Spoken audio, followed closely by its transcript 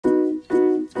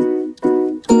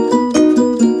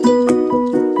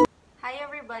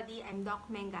everybody, I'm Doc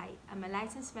Mengay. I'm a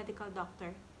licensed medical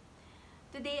doctor.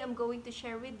 Today, I'm going to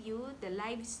share with you the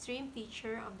live stream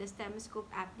feature of the Stemoscope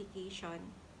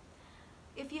application.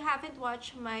 If you haven't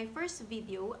watched my first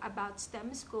video about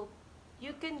Stemoscope,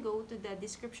 you can go to the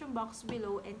description box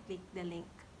below and click the link.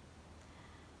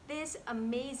 This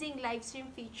amazing live stream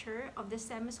feature of the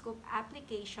Stemoscope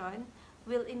application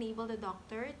will enable the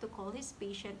doctor to call his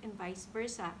patient and vice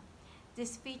versa.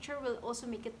 This feature will also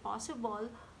make it possible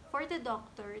for the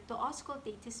doctor to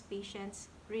auscultate his patients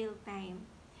real time.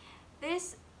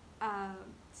 This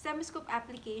Stemoscope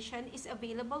application is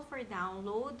available for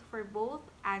download for both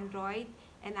Android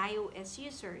and iOS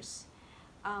users.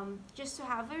 Just to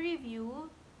have a review,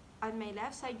 on my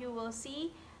left side you will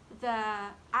see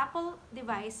the Apple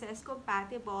devices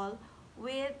compatible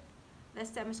with the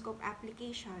Stemoscope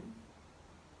application.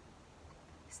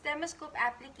 Stemoscope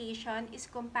application is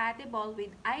compatible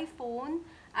with iPhone,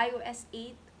 iOS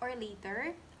 8 or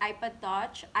later, iPod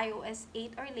Touch, iOS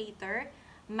 8 or later,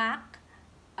 Mac,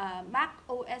 Mac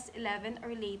OS 11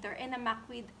 or later, and a Mac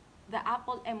with the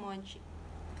Apple M1 chip.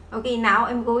 Okay, now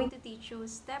I'm going to teach you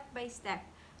step by step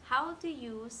how to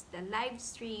use the live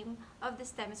stream of the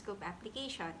Stemoscope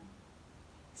application.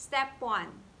 Step 1.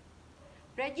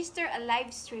 Register a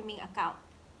live streaming account.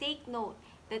 Take note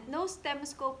that no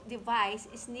Stemoscope device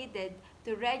is needed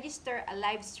to register a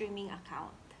live streaming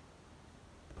account.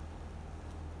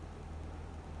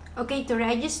 Okay, to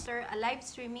register a live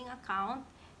streaming account,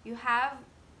 you have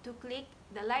to click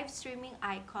the live streaming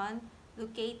icon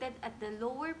located at the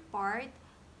lower part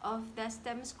of the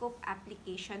Stemoscope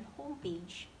application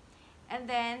homepage. And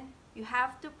then you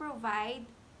have to provide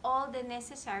all the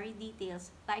necessary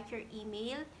details like your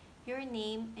email, your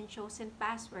name, and chosen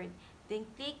password. Then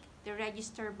click the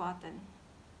register button.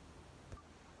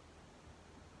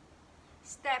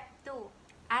 Step 2.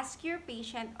 Ask your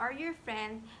patient or your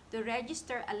friend to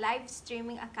register a live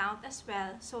streaming account as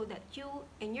well so that you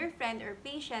and your friend or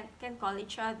patient can call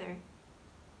each other.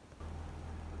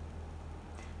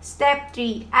 Step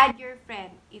 3. Add your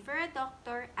friend. If you're a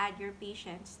doctor, add your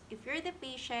patients. If you're the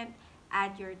patient,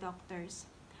 add your doctors.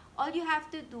 All you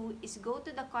have to do is go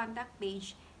to the contact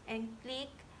page and click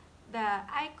the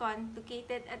icon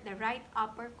located at the right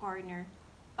upper corner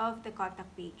of the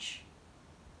contact page.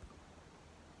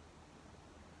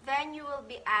 Then you will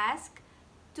be asked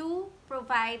to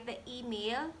provide the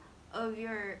email of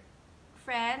your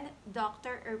friend,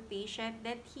 doctor, or patient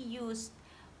that he used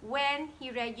when he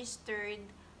registered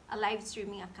a live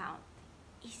streaming account.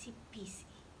 Easy peasy.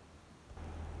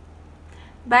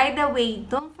 By the way,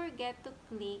 don't forget to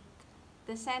click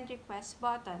the send request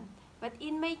button. But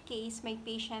in my case, my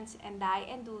patients and I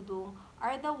and Dudung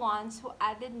are the ones who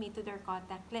added me to their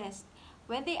contact list.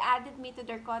 When they added me to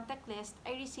their contact list,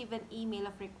 I receive an email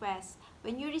of request.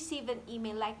 When you receive an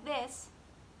email like this,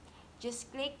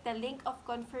 just click the link of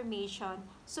confirmation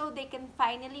so they can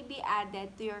finally be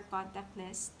added to your contact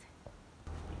list.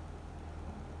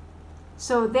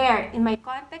 So there, in my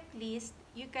contact list,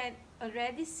 you can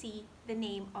already see the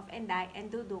name of Enday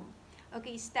and Dudung.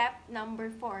 Okay, step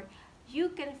number 4. You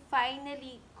can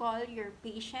finally call your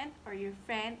patient or your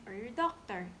friend or your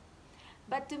doctor.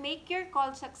 But to make your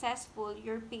call successful,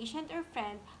 your patient or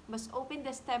friend must open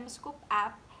the Stemoscope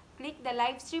app, click the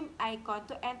live stream icon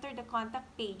to enter the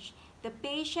contact page. The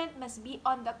patient must be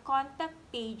on the contact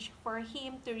page for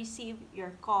him to receive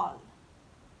your call.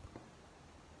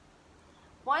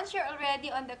 Once you're already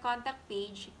on the contact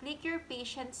page, click your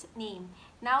patient's name.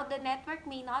 Now, the network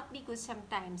may not be good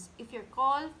sometimes. If your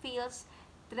call fails,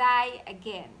 try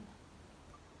again.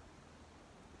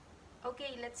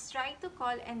 Okay, let's try to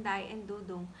call Enday and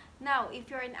Dudung. Now, if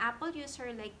you're an Apple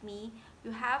user like me, you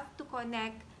have to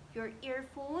connect your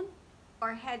earphone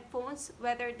or headphones,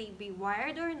 whether they be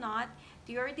wired or not,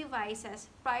 to your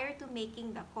devices prior to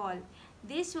making the call.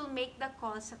 This will make the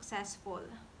call successful.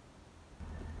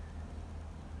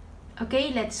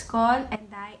 Okay, let's call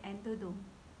Enday and Dudung.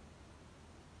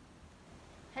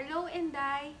 Hello,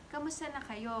 Enday. Kamusta na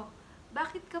kayo?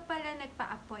 Bakit ka pala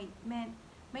nagpa-appointment?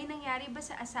 May nangyari ba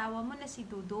sa asawa mo na si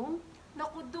Dudung?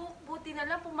 Naku, Duk, buti na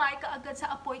lang pumayag ka agad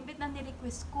sa appointment na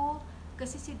nirequest ko.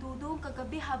 Kasi si Dudung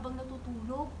kagabi habang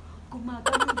natutulog,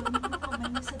 gumagano-gano yung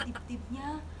kamay niya sa dibdib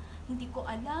niya. Hindi ko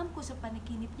alam kung sa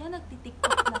panaginip niya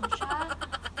nagtitiktok lang siya.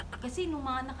 Kasi nung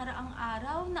mga nakaraang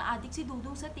araw, na-addict si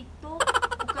Dudung sa TikTok.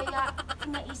 O kaya,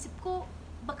 naisip ko,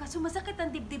 baka sumasakit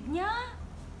ang dibdib niya.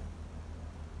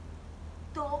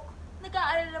 Dok,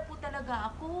 nag-aalala po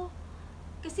talaga ako.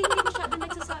 Kasi hindi masyado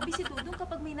nagsasabi si Dudung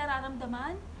kapag may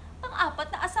nararamdaman. Pang-apat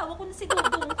na asawa ko na si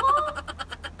Dudung ko.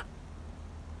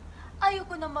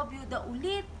 Ayoko na mabiyuda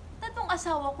ulit. Tatong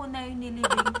asawa ko na yung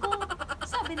nilibing ko.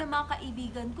 Sabi ng mga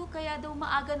kaibigan ko, kaya daw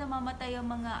maaga namamatay ang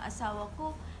mga asawa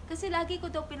ko. Kasi lagi ko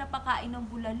daw pinapakain ng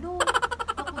bulalo.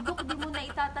 Ako, Dok, di mo na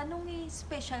itatanong eh.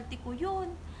 Specialty ko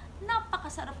yun.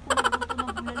 Napakasarap ko magluto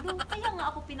ng bulalo. Kaya nga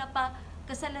ako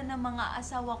pinapakasalan ng mga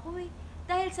asawa ko eh.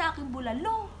 Dahil sa aking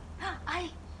bulalo.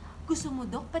 Ay, gusto mo,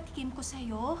 Dok, patikim ko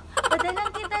sa'yo? Padalan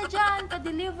kita dyan,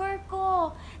 pa-deliver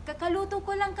ko. Kakaluto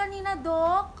ko lang kanina,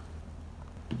 Dok.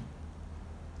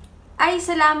 Ay,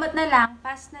 salamat na lang.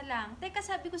 Pass na lang. Teka,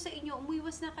 sabi ko sa inyo,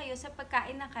 umuiwas na kayo sa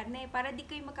pagkain ng karne para di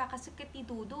kayo magkakasakit ni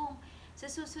Dudong. Sa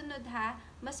susunod ha,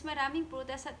 mas maraming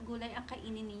prutas at gulay ang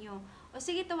kainin ninyo. O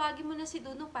sige, tawagin mo na si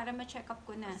Dudong para ma-check up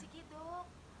ko na. Sige, Dok.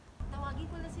 Tawagin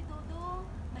ko lang si Dudong.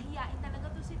 Mahiyain talaga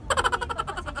to si Dudong eh.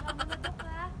 Papasensya mo na, Dok,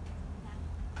 ha?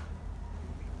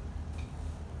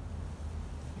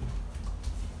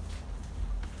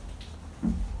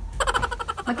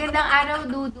 Magandang araw,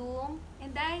 Dudong.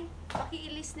 Enday,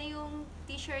 pakiilis na yung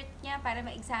t-shirt niya para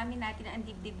ma-examine natin ang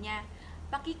dibdib niya.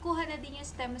 Pakikuha na din yung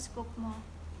stethoscope mo.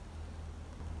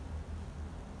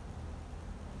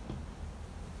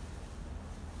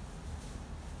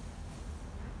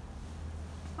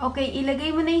 Okay,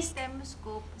 ilagay mo na yung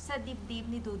stethoscope sa dibdib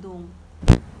ni Dudong.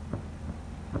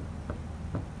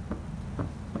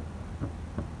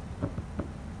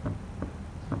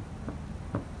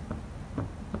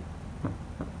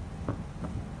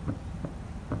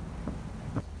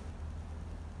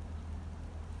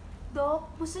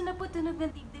 Dok, musta na po tunog ng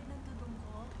dibdib ng Dudong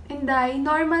ko? Enday,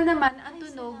 normal naman ang Ay,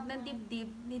 tunog salamat. ng dibdib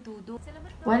ni Dudong.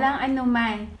 Salamat, Dok. Walang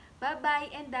anuman.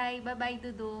 Bye-bye, Enday. Bye-bye,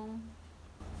 Dudong.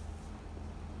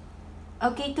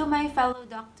 Okay, to my fellow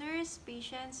doctors,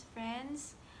 patients,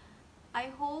 friends, I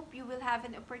hope you will have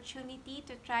an opportunity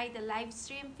to try the live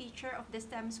stream feature of the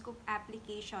Stemoscope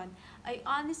application. I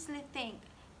honestly think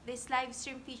this live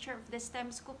stream feature of the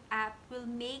Stemoscope app will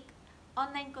make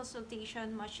online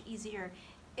consultation much easier.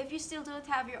 If you still don't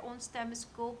have your own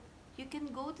Stemoscope, you can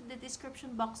go to the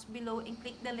description box below and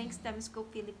click the link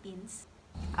Stemoscope Philippines.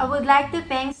 I would like to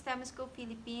thank Stemoscope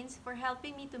Philippines for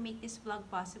helping me to make this vlog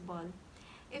possible.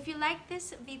 If you like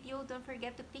this video, don't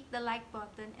forget to click the like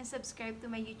button and subscribe to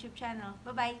my YouTube channel.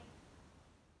 Bye-bye!